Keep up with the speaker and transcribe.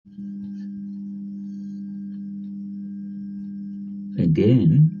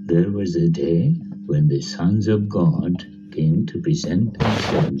again there was a day when the sons of God came to present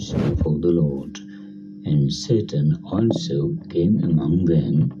themselves before the Lord, and Satan also came among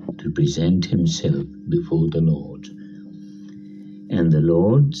them to present himself before the Lord. And the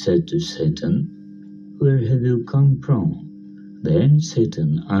Lord said to Satan, "Where have you come from?" Then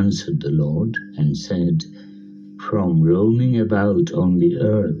Satan answered the Lord and said, "From roaming about on the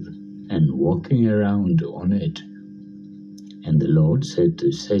earth and walking around on it." And the Lord said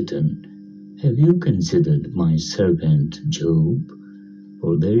to Satan, "Have you considered my servant Job?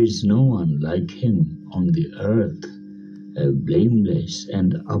 For there is no one like him on the earth, a blameless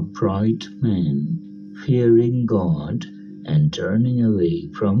and upright man, fearing God and turning away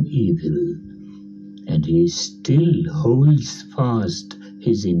from evil. And he still holds fast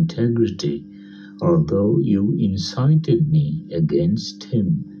his integrity, although you incited me against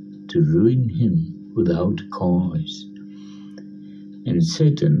him to ruin him without cause." And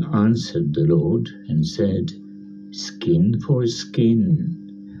Satan answered the Lord and said, "Skin for skin.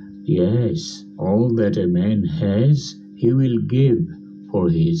 Yes, all that a man has he will give for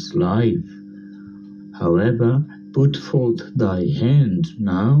his life. However, put forth thy hand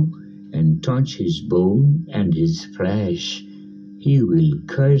now and touch his bone and his flesh. He will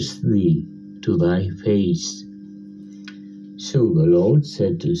curse thee to thy face." So the Lord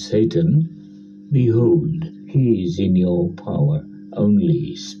said to Satan, "Behold, he is in your power.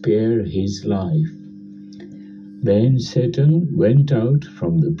 Only spare his life." Then Satan went out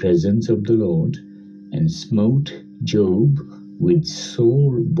from the presence of the Lord and smote Job with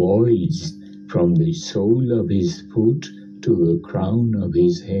sore boils from the sole of his foot to the crown of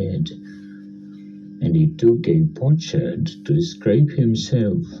his head. And he took a potsherd to scrape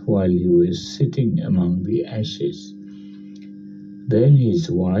himself while he was sitting among the ashes. Then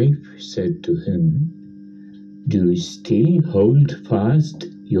his wife said to him, "Do you still hold fast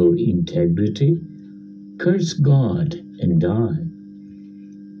your integrity? Curse God and die."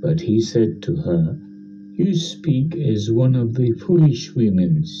 But he said to her, "You speak as one of the foolish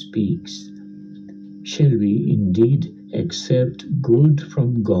women speaks. Shall we indeed accept good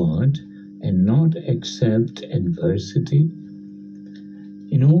from God and not accept adversity?"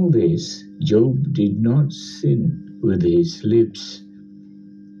 In all this, Job did not sin with his lips.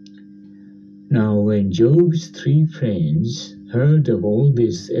 Now when Job's 3 friends heard of all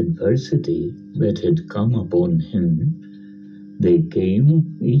this adversity that had come upon him, they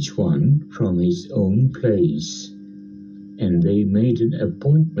came each one from his own place, and they made an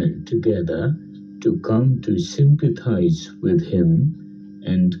appointment together to come to sympathize with him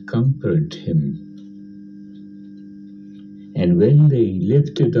and comfort him. And when they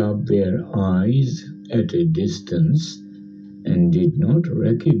lifted up their eyes at a distance and did not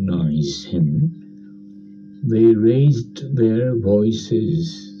recognize him, they raised their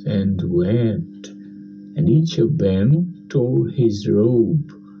voices and wept, and each of them tore his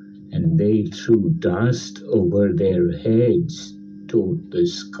robe, and they threw dust over their heads toward the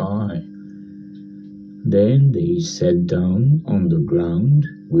sky. Then they sat down on the ground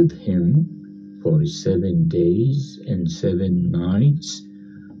with him for 7 days and 7 nights,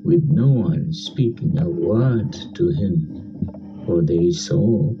 with no one speaking a word to him, for they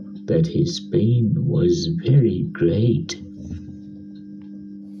saw that his pain was very great.